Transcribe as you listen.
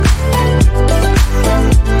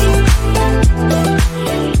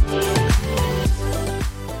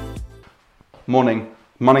Morning.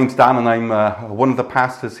 My name's Dan and I'm one of the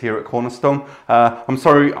pastors here at Cornerstone. I'm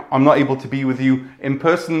sorry I'm not able to be with you in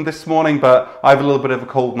person this morning, but I have a little bit of a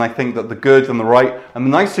cold and I think that the good and the right and the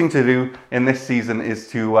nice thing to do in this season is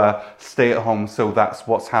to stay at home. So that's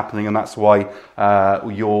what's happening, and that's why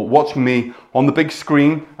you're watching me on the big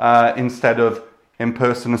screen instead of in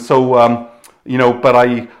person. So, but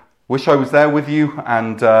I wish I was there with you,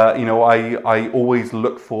 and I always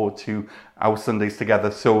look forward to our Sundays together.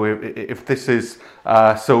 So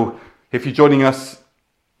if you're joining us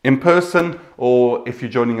in person or if you're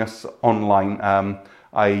joining us online,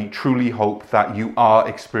 I truly hope that you are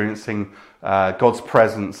experiencing God's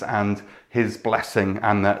presence and His blessing,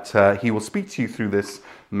 and that He will speak to you through this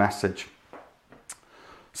message.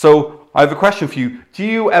 So I have a question for you. Do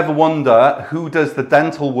you ever wonder who does the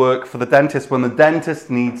dental work for the dentist when the dentist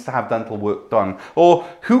needs to have dental work done? Or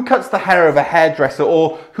who cuts the hair of a hairdresser?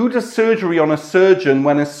 Or who does surgery on a surgeon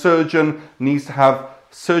when a surgeon needs to have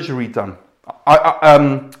surgery done?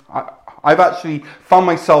 I've actually found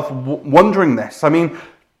myself wondering this. I mean,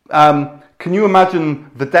 can you imagine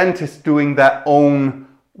the dentist doing their own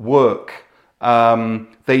work?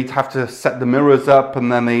 They'd have to set the mirrors up, and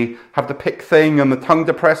then they have the pick thing and the tongue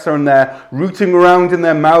depressor, and they're rooting around in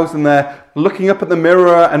their mouths, and they're looking up at the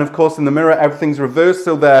mirror, and of course in the mirror everything's reversed,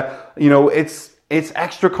 so it's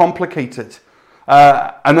extra complicated.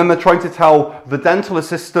 And then they're trying to tell the dental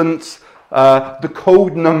assistants the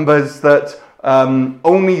code numbers that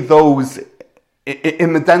only those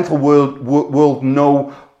in the dental world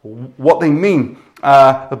know what they mean.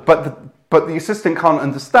 But the assistant can't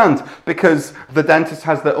understand because the dentist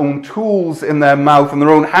has their own tools in their mouth and their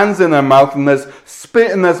own hands in their mouth, and there's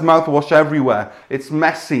spit and there's mouthwash everywhere. It's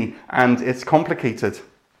messy and it's complicated.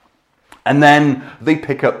 And then they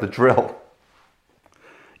pick up the drill.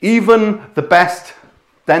 Even the best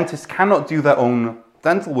dentists cannot do their own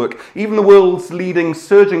dental work. Even the world's leading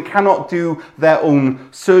surgeon cannot do their own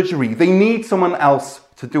surgery. They need someone else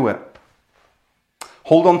to do it.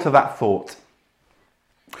 Hold on to that thought.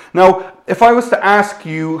 Now, if I was to ask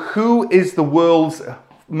you who is the world's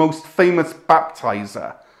most famous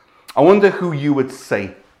baptizer, I wonder who you would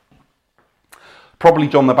say. Probably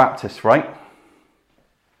John the Baptist, right?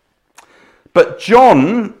 But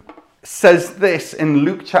John says this in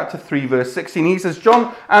Luke chapter 3, verse 16. He says,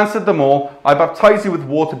 John answered them all, I baptize you with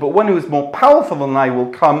water, but one who is more powerful than I will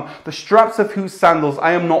come, the straps of whose sandals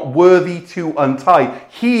I am not worthy to untie.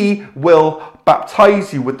 He will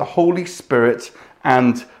baptize you with the Holy Spirit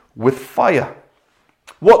and with fire.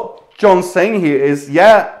 What John's saying here is,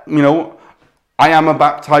 I am a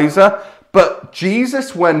baptizer, but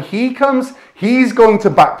Jesus, when he comes, he's going to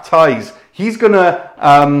baptize. He's going to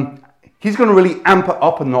really amp it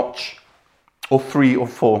up a notch, or 3 or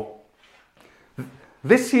 4.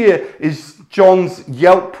 This here is John's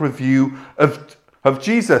Yelp review of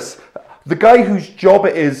Jesus. The guy whose job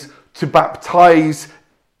it is to baptize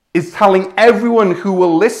is telling everyone who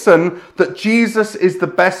will listen that Jesus is the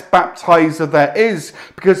best baptizer there is,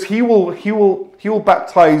 because he will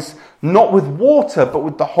baptize not with water but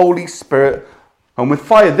with the Holy Spirit and with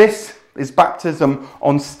fire. This is baptism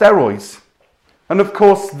on steroids. And of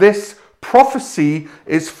course this prophecy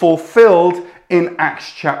is fulfilled in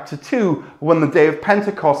Acts chapter 2. When the day of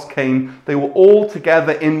Pentecost came, they were all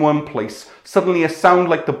together in one place. Suddenly a sound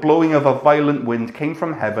like the blowing of a violent wind came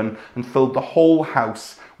from heaven and filled the whole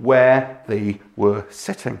house where they were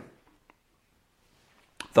sitting.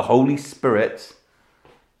 The Holy Spirit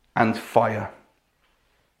and fire.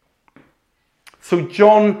 So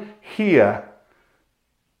John here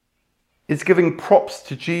is giving props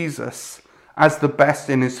to Jesus as the best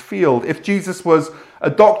in his field. If Jesus was a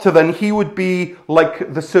doctor, then he would be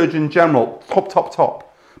like the Surgeon General,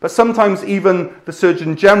 top. But sometimes even the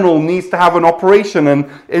Surgeon General needs to have an operation, and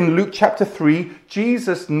in Luke chapter 3,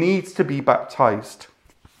 Jesus needs to be baptized.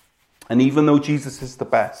 And even though Jesus is the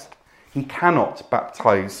best, he cannot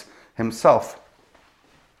baptize himself.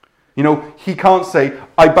 He can't say,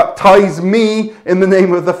 I baptize me in the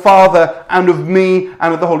name of the Father and of me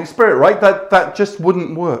and of the Holy Spirit, right? That just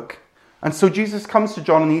wouldn't work. And so Jesus comes to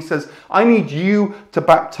John and he says, I need you to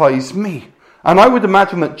baptize me. And I would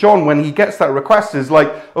imagine that John, when he gets that request, is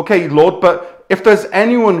like, okay, Lord, but if there's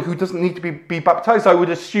anyone who doesn't need to be baptized, I would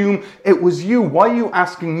assume it was you. Why are you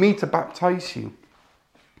asking me to baptize you?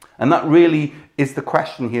 And that really is the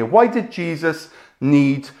question here. Why did Jesus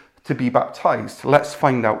need to be baptized? Let's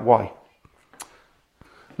find out why.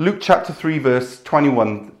 Luke chapter 3, verse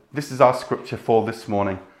 21. This is our scripture for this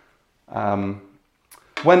morning.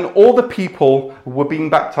 When all the people were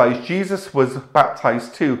being baptized, Jesus was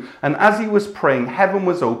baptized too. And as he was praying, heaven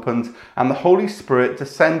was opened and the Holy Spirit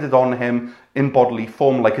descended on him in bodily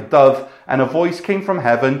form like a dove, and a voice came from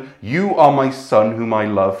heaven, "You are my Son whom I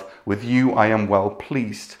love. With you I am well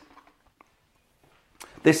pleased."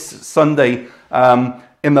 This Sunday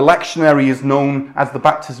in the lectionary is known as the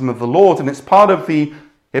Baptism of the Lord, and it's part of the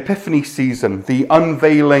Epiphany season, the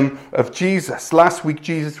unveiling of Jesus. Last week,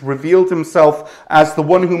 Jesus revealed himself as the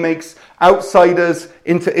one who makes outsiders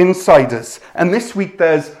into insiders. And this week,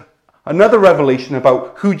 there's another revelation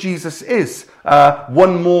about who Jesus is,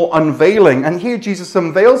 one more unveiling. And here Jesus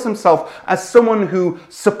unveils himself as someone who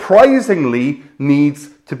surprisingly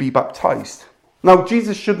needs to be baptized. Now,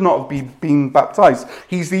 Jesus should not be being baptized.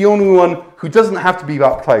 He's the only one who doesn't have to be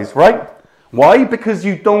baptized, right? Why? Because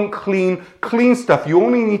you don't clean stuff. You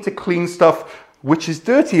only need to clean stuff which is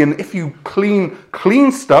dirty. And if you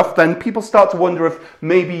clean stuff, then people start to wonder if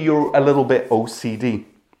maybe you're a little bit OCD.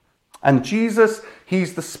 And Jesus,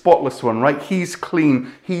 he's the spotless one, right? He's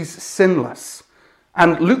clean. He's sinless.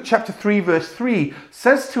 And Luke chapter 3, verse 3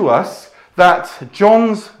 says to us that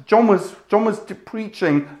John was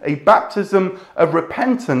preaching a baptism of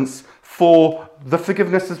repentance for the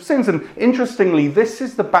forgiveness of sins. And interestingly, this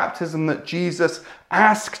is the baptism that Jesus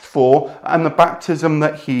asked for and the baptism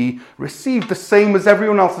that he received, the same as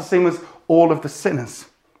everyone else, the same as all of the sinners.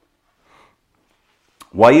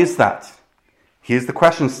 Why is that? Here's the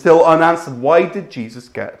question, still unanswered. Why did Jesus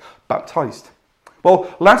get baptized?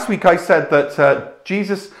 Well, last week I said that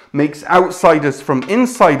Jesus makes outsiders from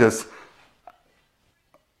insiders.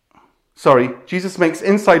 Jesus makes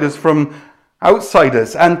insiders from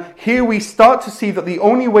outsiders. And here we start to see that the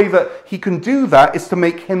only way that he can do that is to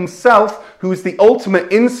make himself, who is the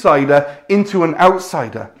ultimate insider, into an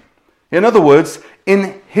outsider. In other words,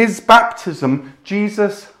 in his baptism,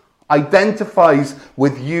 Jesus identifies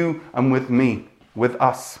with you and with me, with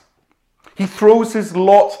us. He throws his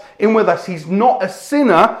lot in with us. He's not a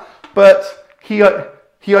sinner, but he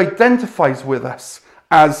identifies with us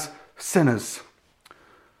as sinners.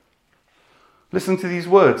 Listen to these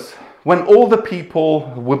words. When all the people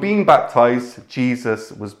were being baptized,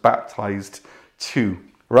 Jesus was baptized too.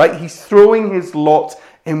 Right? He's throwing his lot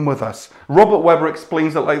in with us. Robert Webber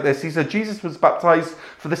explains it like this. He said, Jesus was baptized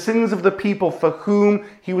for the sins of the people for whom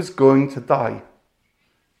he was going to die.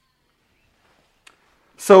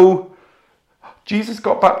 So, Jesus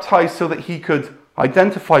got baptized so that he could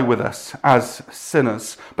identify with us as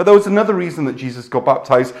sinners. But there was another reason that Jesus got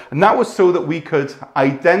baptized, and that was so that we could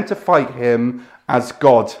identify him as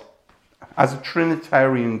God, as a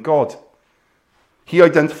Trinitarian God. He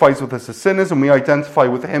identifies with us as sinners, and we identify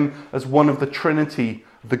with him as one of the Trinity,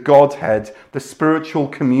 the Godhead, the spiritual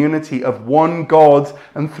community of one God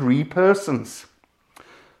and three persons.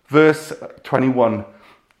 Verse 21,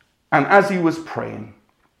 and as he was praying,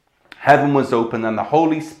 heaven was opened, and the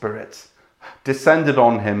Holy Spirit descended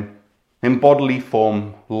on him in bodily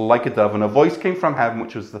form like a dove, and a voice came from heaven,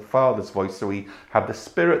 which was the Father's voice. So we have the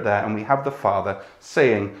Spirit there, and we have the Father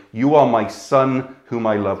saying, "You are my Son, whom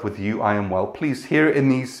I love. With you I am well pleased." Here in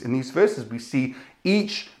these verses, we see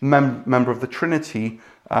each member of the Trinity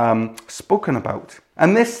spoken about.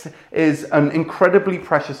 And this is an incredibly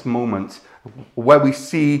precious moment where we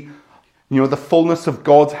see, the fullness of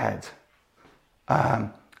Godhead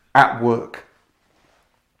at work.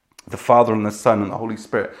 The Father and the Son and the Holy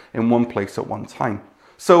Spirit in one place at one time.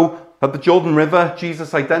 So at the Jordan River,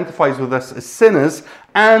 Jesus identifies with us as sinners,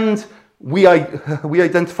 and we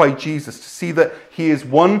identify Jesus to see that he is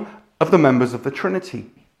one of the members of the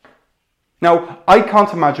Trinity. Now, I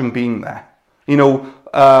can't imagine being there.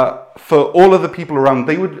 For all of the people around,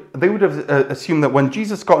 they would have assumed that when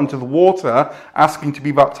Jesus got into the water asking to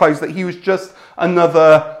be baptized, that he was just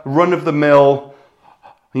another run-of-the-mill,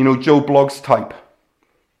 Joe Bloggs type.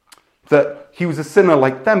 That he was a sinner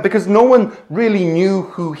like them, because no one really knew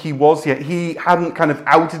who he was yet. He hadn't kind of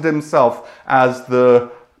outed himself as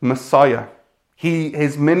the Messiah.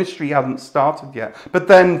 His ministry hadn't started yet. But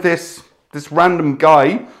then this random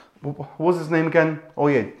guy, what was his name again? Oh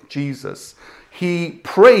yeah, Jesus. He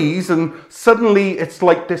prays, and suddenly it's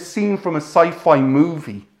like this scene from a sci-fi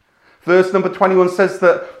movie. Verse number 21 says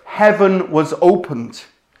that heaven was opened.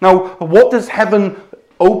 Now, what does heaven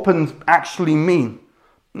opened actually mean?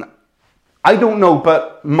 I don't know,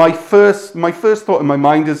 but my first thought in my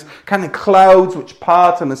mind is kind of clouds which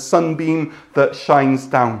part and a sunbeam that shines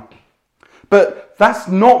down. But that's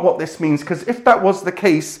not what this means, because if that was the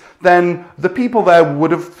case, then the people there would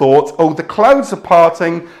have thought, oh, the clouds are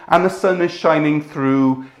parting and the sun is shining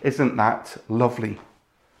through. Isn't that lovely?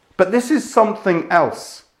 But this is something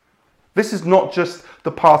else. This is not just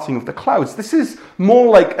the parting of the clouds. This is more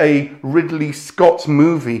like a Ridley Scott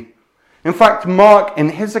movie. In fact, Mark, in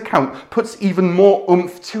his account, puts even more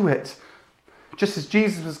oomph to it. Just as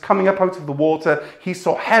Jesus was coming up out of the water, he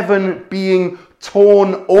saw heaven being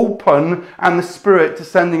torn open and the Spirit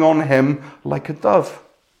descending on him like a dove.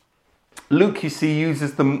 Luke, you see,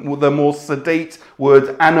 uses the more sedate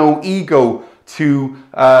word ano-ego to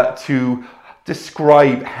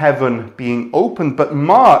describe heaven being opened. But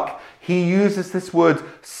Mark, he uses this word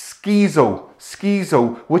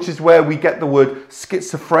schizo, which is where we get the word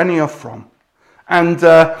schizophrenia from. And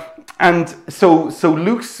so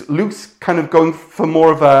Luke's kind of going for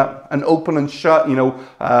more of an open and shut,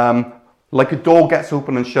 like a door gets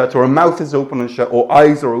open and shut, or a mouth is open and shut, or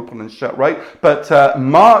eyes are open and shut, right? But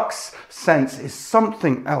Mark's sense is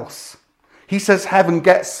something else. He says heaven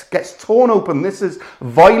gets torn open. This is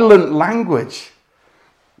violent language.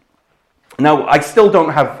 Now, I still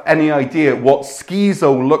don't have any idea what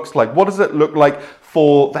schizo looks like. What does it look like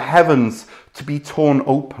for the heavens to be torn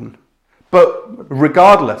open? But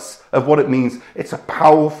regardless of what it means, it's a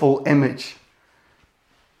powerful image.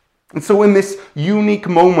 And so in this unique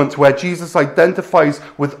moment where Jesus identifies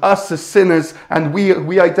with us as sinners and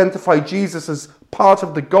we identify Jesus as part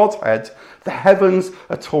of the Godhead, the heavens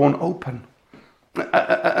are torn open.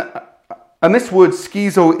 And this word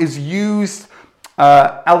schizo is used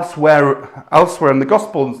elsewhere in the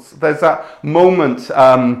Gospels. There's that moment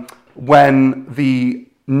when the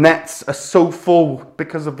nets are so full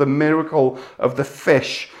because of the miracle of the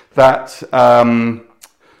fish that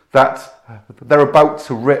they're about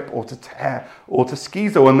to rip or to tear or to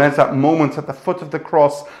schizo. And there's that moment at the foot of the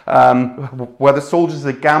cross where the soldiers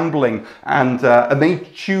are gambling and they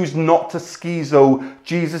choose not to schizo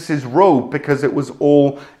Jesus' robe because it was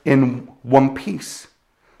all in one piece.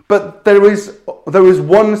 But there is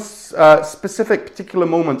one specific particular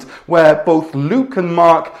moment where both Luke and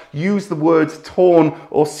Mark use the word torn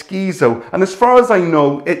or schizo. And as far as I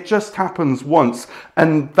know, it just happens once.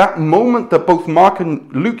 And that moment that both Mark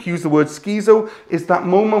and Luke use the word schizo is that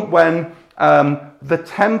moment when the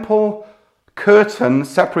temple curtain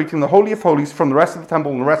separating the Holy of Holies from the rest of the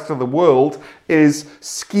temple and the rest of the world is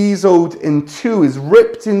schizoed in two, is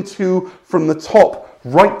ripped in two from the top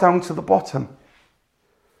right down to the bottom.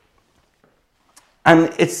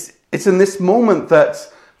 And it's in this moment that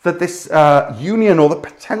this union or the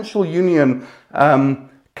potential union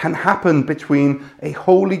can happen between a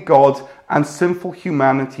holy God and sinful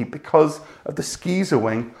humanity because of the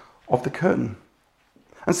schizoing of the curtain.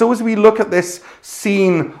 And so as we look at this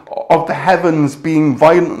scene of the heavens being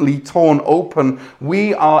violently torn open,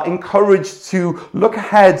 we are encouraged to look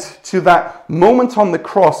ahead to that moment on the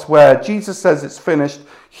cross where Jesus says it's finished,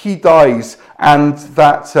 he dies, and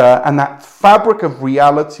that fabric of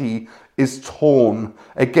reality is torn.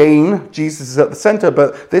 Again, Jesus is at the center,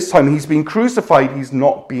 but this time he's being crucified, he's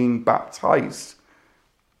not being baptized.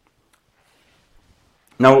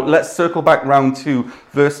 Now let's circle back round to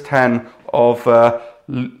verse 10 of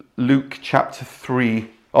Luke chapter 3.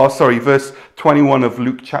 Verse 21 of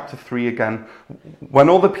Luke chapter 3 again. When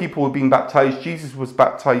all the people were being baptized, Jesus was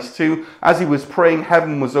baptized too. As he was praying,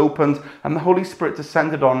 heaven was opened, and the Holy Spirit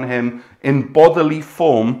descended on him in bodily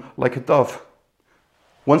form like a dove.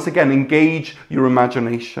 Once again, engage your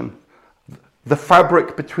imagination. The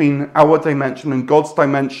fabric between our dimension and God's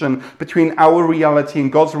dimension, between our reality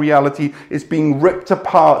and God's reality, is being ripped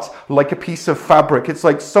apart like a piece of fabric. It's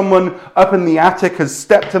like someone up in the attic has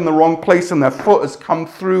stepped in the wrong place and their foot has come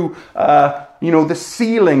through, the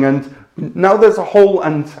ceiling, and now there's a hole,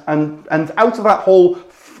 and out of that hole,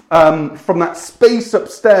 from that space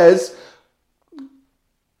upstairs,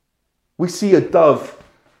 we see a dove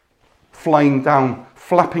flying down,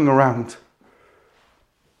 flapping around.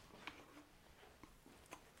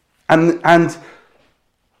 And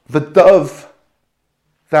the dove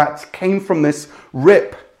that came from this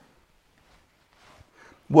rip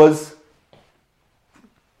was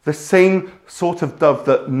the same sort of dove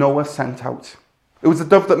that Noah sent out. It was a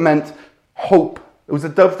dove that meant hope. It was a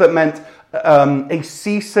dove that meant a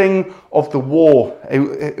ceasing of the war.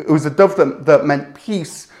 It was a dove that meant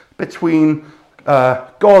peace between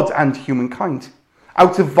God and humankind.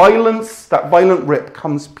 Out of violence, that violent rip,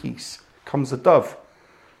 comes peace, comes a dove.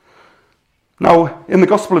 Now, in the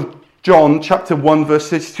Gospel of John, chapter 1,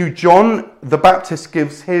 verse 32, John the Baptist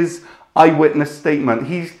gives his eyewitness statement.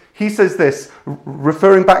 He says this,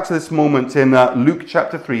 referring back to this moment in Luke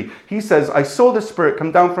chapter 3. He says, I saw the Spirit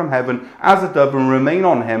come down from heaven as a dove and remain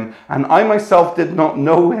on him, and I myself did not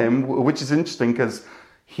know him, which is interesting because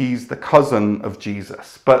he's the cousin of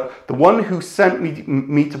Jesus. But the one who sent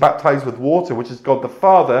me to baptize with water, which is God the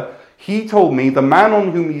Father, He told me, the man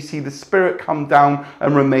on whom you see the Spirit come down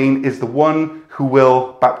and remain is the one who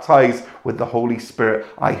will baptize with the Holy Spirit.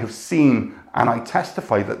 I have seen and I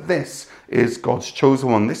testify that this is God's chosen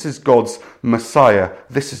one. This is God's Messiah.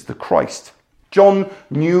 This is the Christ. John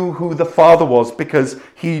knew who the Father was because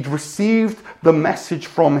he'd received the message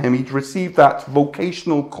from him. He'd received that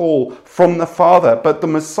vocational call from the Father. But the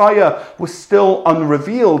Messiah was still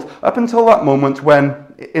unrevealed up until that moment when,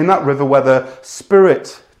 in that river, where the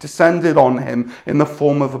Spirit descended on him in the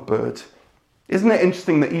form of a bird. Isn't it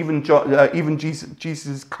interesting that even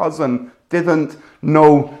Jesus' cousin didn't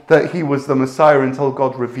know that he was the Messiah until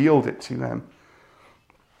God revealed it to him?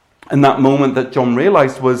 And that moment that John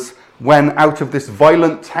realized was when out of this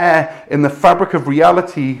violent tear in the fabric of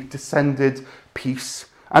reality descended peace.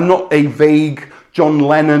 And not a vague John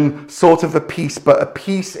Lennon sort of a peace, but a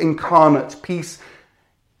peace incarnate, peace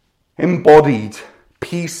embodied,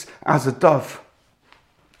 peace as a dove.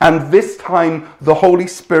 And this time the Holy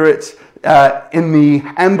Spirit in the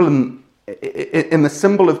emblem, in the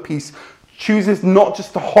symbol of peace, chooses not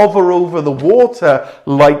just to hover over the water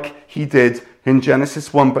like he did in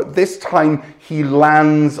Genesis 1, but this time he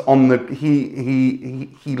lands on the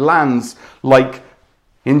he lands like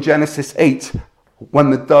in Genesis 8 when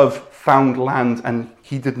the dove found land and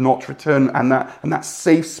he did not return, and that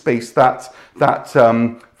safe space, that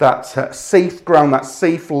safe ground, that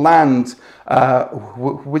safe land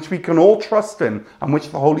which we can all trust in and which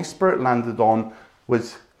the Holy Spirit landed on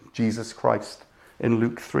was Jesus Christ in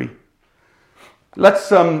Luke 3.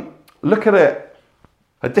 Let's look at it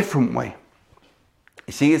a different way.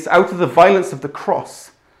 You see, it's out of the violence of the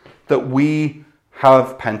cross that we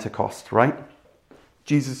have Pentecost, right?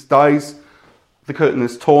 Jesus dies, the curtain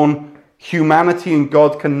is torn, humanity and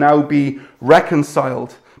God can now be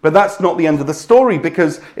reconciled. But that's not the end of the story,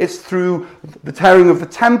 because it's through the tearing of the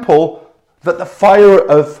temple that the fire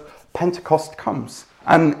of Pentecost comes.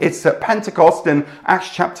 And it's at Pentecost in Acts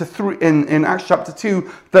chapter 3, in Acts chapter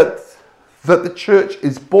 2, that the church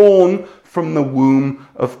is born from the womb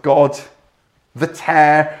of God. The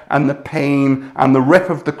tear and the pain and the rip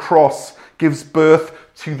of the cross gives birth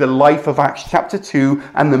to the life of Acts chapter 2,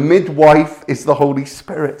 and the midwife is the Holy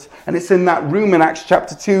Spirit. And it's in that room in Acts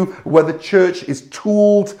chapter 2 where the church is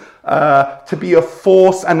tooled to be a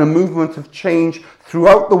force and a movement of change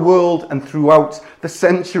throughout the world and throughout the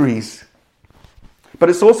centuries. But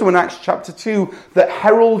it's also in Acts chapter 2 that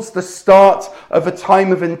heralds the start of a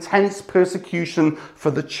time of intense persecution for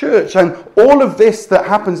the church. And all of this that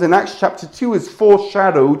happens in Acts chapter 2 is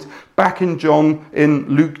foreshadowed back in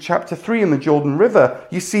Luke chapter 3 in the Jordan River.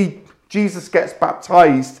 You see, Jesus gets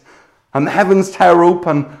baptized and the heavens tear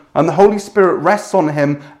open and the Holy Spirit rests on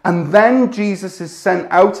him. And then Jesus is sent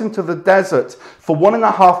out into the desert for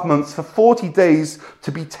 1.5 months, for 40 days,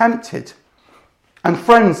 to be tempted. And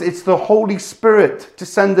friends, it's the Holy Spirit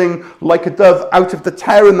descending like a dove out of the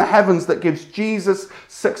tear in the heavens that gives Jesus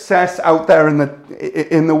success out there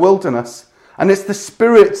in the wilderness. And it's the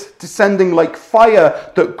Spirit descending like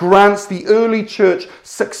fire that grants the early church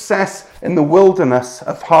success in the wilderness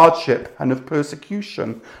of hardship and of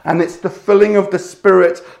persecution. And it's the filling of the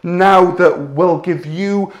Spirit now that will give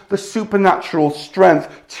you the supernatural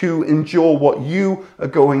strength to endure what you are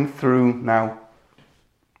going through now.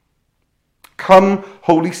 Come,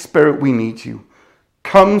 Holy Spirit, we need you.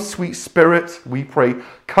 Come, sweet Spirit, we pray.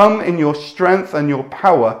 Come in your strength and your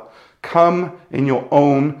power. Come in your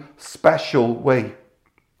own special way.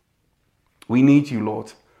 We need you,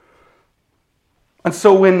 Lord. And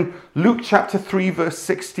so in Luke chapter 3, verse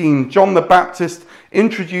 16, John the Baptist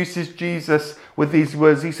introduces Jesus with these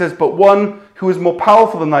words. He says, "But one who is more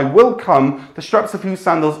powerful than I will come, the straps of whose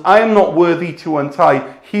sandals I am not worthy to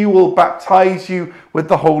untie. He will baptize you with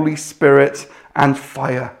the Holy Spirit and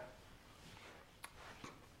fire."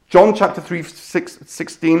 John chapter 3,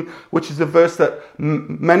 16, which is a verse that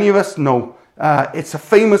many of us know. It's a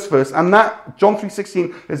famous verse, and that John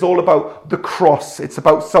 3:16 is all about the cross. It's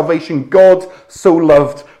about salvation. God so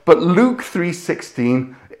loved. But Luke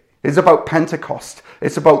 3:16 is about Pentecost.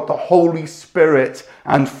 It's about the Holy Spirit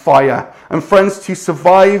and fire. And friends, to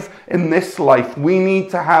survive in this life, we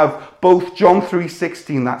need to have both John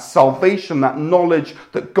 3:16, that salvation, that knowledge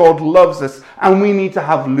that God loves us, and we need to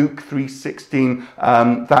have Luke 3:16,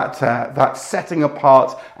 that setting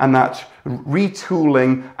apart and that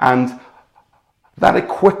retooling and that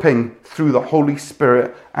equipping through the Holy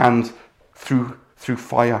Spirit and through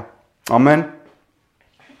fire. Amen.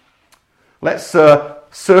 Let's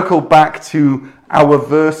circle back to our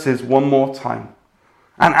verses one more time.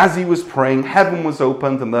 And as he was praying, heaven was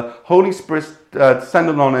opened and the Holy Spirit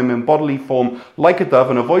descended on him in bodily form like a dove,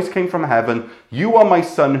 and a voice came from heaven, "You are my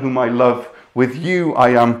son whom I love. With you I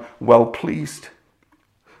am well pleased.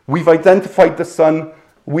 We've identified the Son,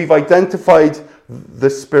 we've identified the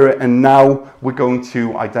Spirit, and now we're going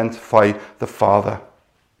to identify the Father.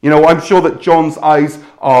 You know, I'm sure that John's eyes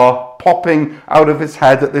are popping out of his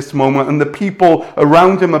head at this moment, and the people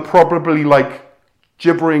around him are probably like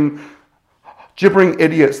gibbering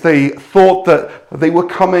idiots. They thought that they were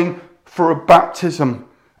coming for a baptism,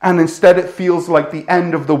 and instead it feels like the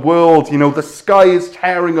end of the world. You know, the sky is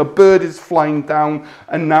tearing, a bird is flying down,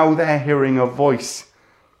 and now they're hearing a voice.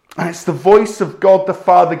 And it's the voice of God the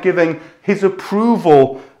Father giving his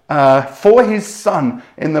approval for his Son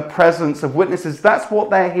in the presence of witnesses. That's what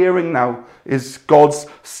they're hearing now, is God's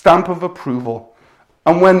stamp of approval.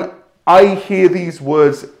 And when I hear these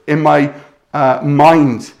words in my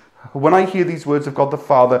mind, when I hear these words of God the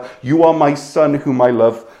Father, "You are my Son whom I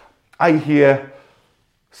love," I hear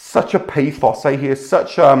such a pathos. I hear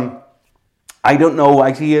such,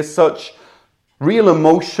 I hear such real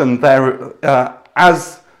emotion there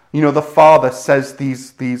as, you know, the Father says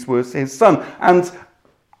these words to his Son. And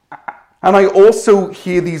I also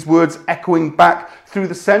hear these words echoing back through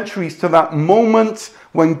the centuries to that moment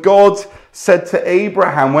when God said to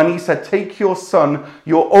Abraham, when he said, "Take your son,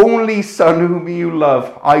 your only son whom you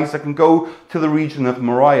love, Isaac, and go to the region of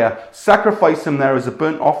Moriah. Sacrifice him there as a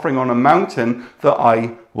burnt offering on a mountain that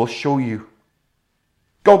I will show you."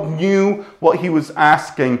 God knew what he was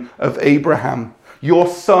asking of Abraham. Your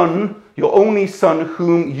son, your only son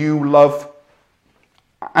whom you love.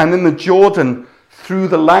 And in the Jordan, through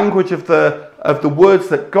the language of the words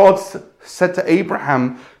that God said to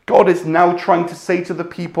Abraham, God is now trying to say to the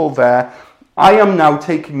people there, "I am now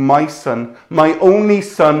taking my son, my only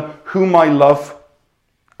son whom I love,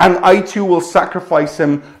 and I too will sacrifice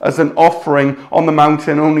him as an offering on the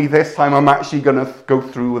mountain, only this time I'm actually going to go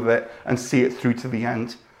through with it and see it through to the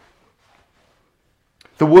end."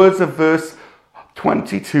 The words of verse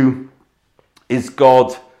 22 is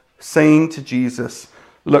God saying to Jesus,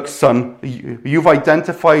 "Look, son, you've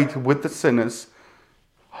identified with the sinners.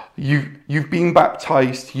 You've been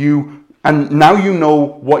baptized. And now you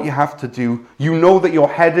know what you have to do. You know that you're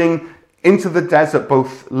heading into the desert,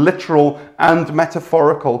 both literal and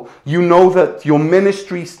metaphorical. You know that your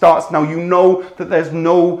ministry starts now. You know that there's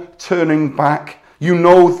no turning back. You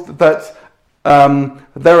know that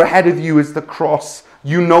there ahead of you is the cross.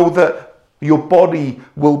 You know that your body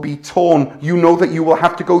will be torn. You know that you will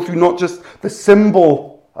have to go through not just the symbol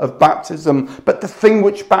of baptism, but the thing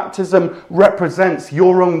which baptism represents,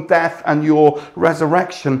 your own death and your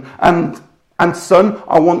resurrection. And son,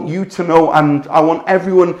 I want you to know, and I want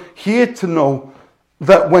everyone here to know,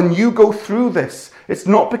 that when you go through this, it's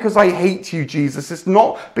not because I hate you, Jesus. It's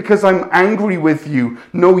not because I'm angry with you.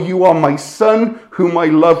 No, you are my son whom I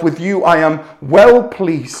love. With you I am well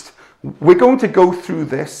pleased. We're going to go through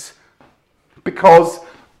this because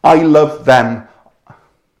I love them.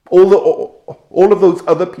 All of those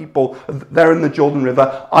other people there in the Jordan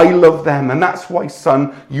River, I love them. And that's why,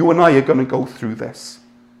 son, you and I are going to go through this.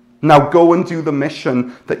 Now go and do the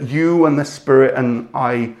mission that you and the Spirit and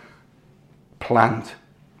I planned.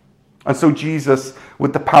 And so Jesus,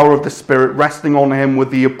 with the power of the Spirit resting on him,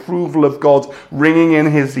 with the approval of God ringing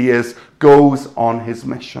in his ears, goes on his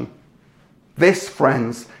mission. This,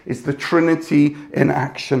 friends, is the Trinity in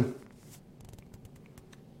action.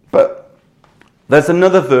 But there's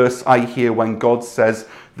another verse I hear when God says,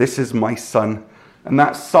 "This is my son." And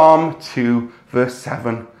that's Psalm 2, verse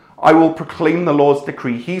 7. "I will proclaim the Lord's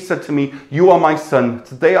decree. He said to me, 'You are my son.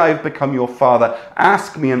 Today I have become your father.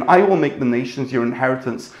 Ask me, and I will make the nations your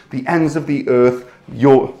inheritance, the ends of the earth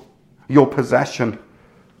your possession.'"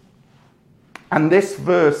 And this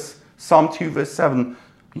verse, Psalm 2, verse 7,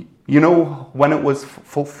 you know when it was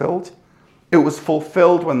fulfilled? It was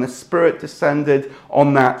fulfilled when the Spirit descended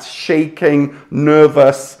on that shaking,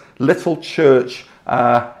 nervous little church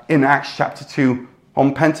in Acts chapter 2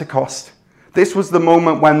 on Pentecost. This was the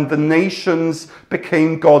moment when the nations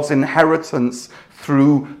became God's inheritance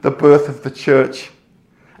through the birth of the church.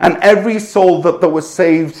 And every soul that was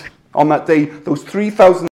saved on that day, those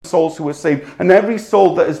 3,000 souls who were saved, and every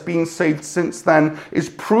soul that has been saved since then, is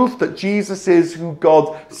proof that Jesus is who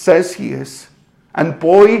God says he is. And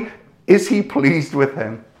boy, is he pleased with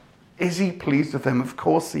him. Is he pleased with him? Of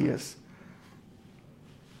course he is.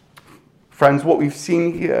 Friends, what we've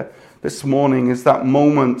seen here this morning is that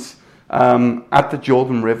moment at the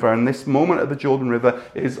Jordan River. And this moment at the Jordan River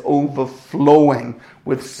is overflowing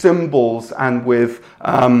with symbols and with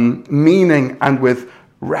meaning and with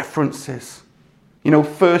references. You know,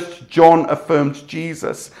 first John affirmed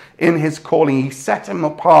Jesus in his calling. He set him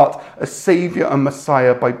apart as Savior and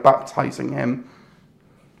Messiah by baptizing him.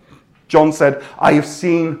 John said, "I have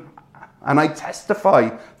seen and I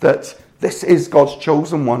testify that this is God's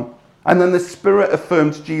chosen one. And then the Spirit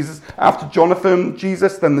affirmed Jesus. After John affirmed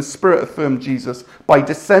Jesus, then the Spirit affirmed Jesus by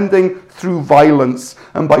descending through violence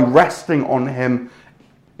and by resting on him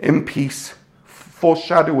in peace,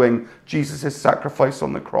 foreshadowing Jesus' sacrifice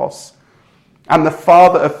on the cross. And the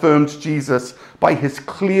Father affirmed Jesus by his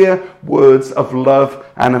clear words of love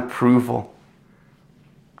and approval.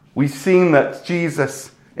 We've seen that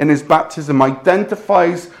Jesus, in his baptism,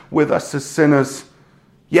 identifies with us as sinners.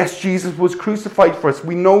 Yes, Jesus was crucified for us.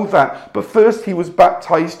 We know that. But first, he was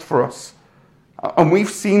baptized for us. And we've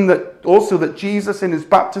seen that also that Jesus, in his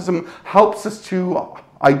baptism, helps us to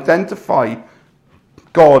identify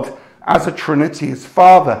God as a Trinity, as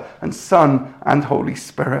Father and Son and Holy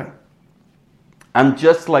Spirit. And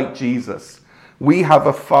just like Jesus, we have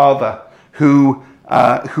a Father who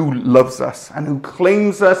loves us and who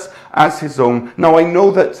claims us as his own. Now, I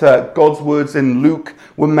know that God's words in Luke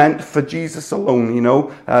were meant for Jesus alone,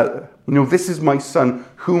 this is my Son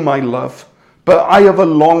whom I love. But I have a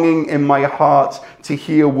longing in my heart to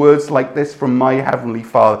hear words like this from my Heavenly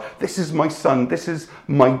Father. This is my Son, this is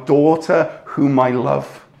my daughter whom I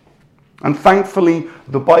love. And thankfully,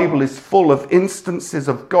 the Bible is full of instances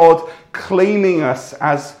of God claiming us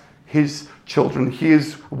as his children. He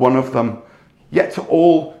is one of them. Yet to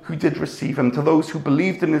all who did receive him, to those who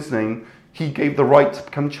believed in his name, he gave the right to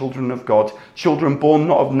become children of God. Children born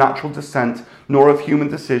not of natural descent, nor of human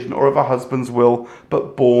decision, or of a husband's will,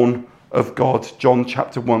 but born of God. John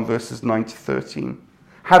chapter 1, verses 9 to 13.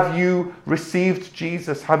 Have you received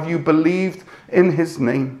Jesus? Have you believed in his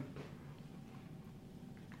name?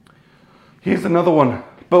 Here's another one.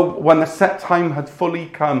 But when the set time had fully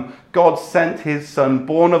come, God sent his Son,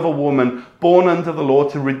 born of a woman, born under the law,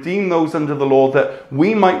 to redeem those under the law, that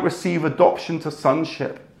we might receive adoption to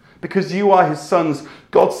sonship. Because you are his sons,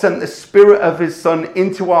 God sent the Spirit of his Son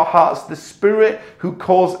into our hearts, the Spirit who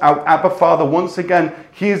calls out, Abba, Father. Once again,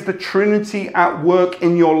 he is the Trinity at work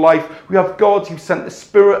in your life. We have God who sent the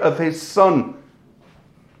Spirit of his Son.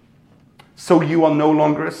 So you are no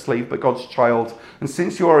longer a slave, but God's child. And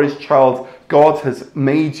since you are his child, God has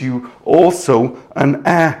made you also an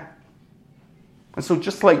heir. And so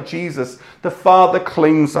just like Jesus, the Father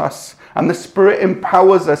claims us, and the Spirit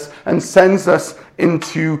empowers us and sends us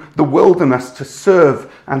into the wilderness to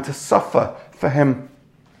serve and to suffer for him.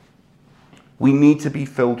 We need to be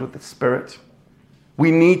filled with the Spirit. We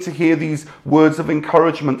need to hear these words of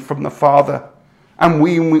encouragement from the Father. And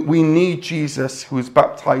we need Jesus, who is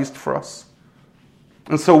baptized for us.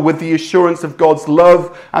 And so with the assurance of God's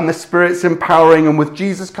love and the Spirit's empowering, and with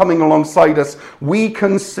Jesus coming alongside us, we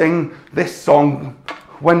can sing this song.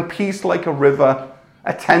 When peace like a river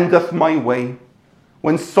attendeth my way,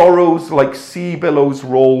 when sorrows like sea billows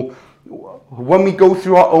roll, when we go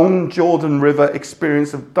through our own Jordan River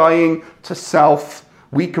experience of dying to self,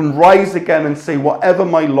 we can rise again and say, whatever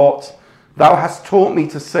my lot, thou hast taught me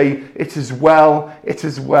to say, it is well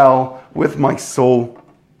with my soul.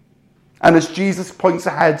 And as Jesus points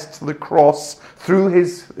ahead to the cross through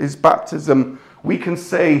his baptism, we can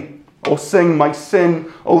say or sing, my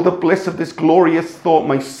sin, oh the bliss of this glorious thought,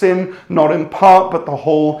 my sin, not in part but the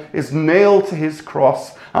whole, is nailed to his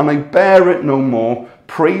cross, and I bear it no more.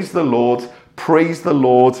 Praise the Lord,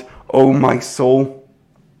 oh my soul.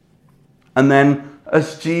 And then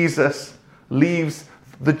as Jesus leaves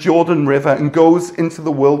the Jordan River and goes into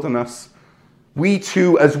the wilderness, we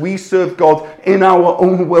too, as we serve God in our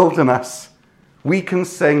own wilderness, we can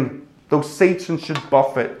sing, though Satan should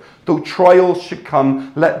buffet, though trials should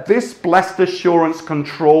come, let this blessed assurance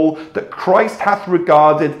control, that Christ hath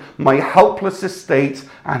regarded my helpless estate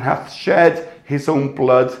and hath shed his own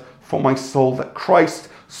blood for my soul. That Christ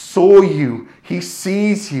saw you, he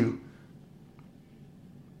sees you,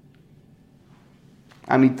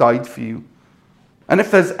 and he died for you. And if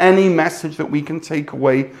there's any message that we can take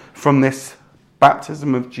away from this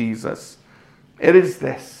baptism of Jesus, it is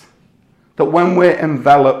this: that when we're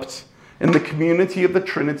enveloped in the community of the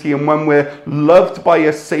Trinity, and when we're loved by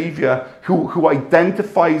a Savior who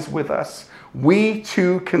identifies with us, we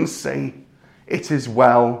too can say, it is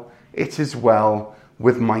well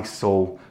with my soul.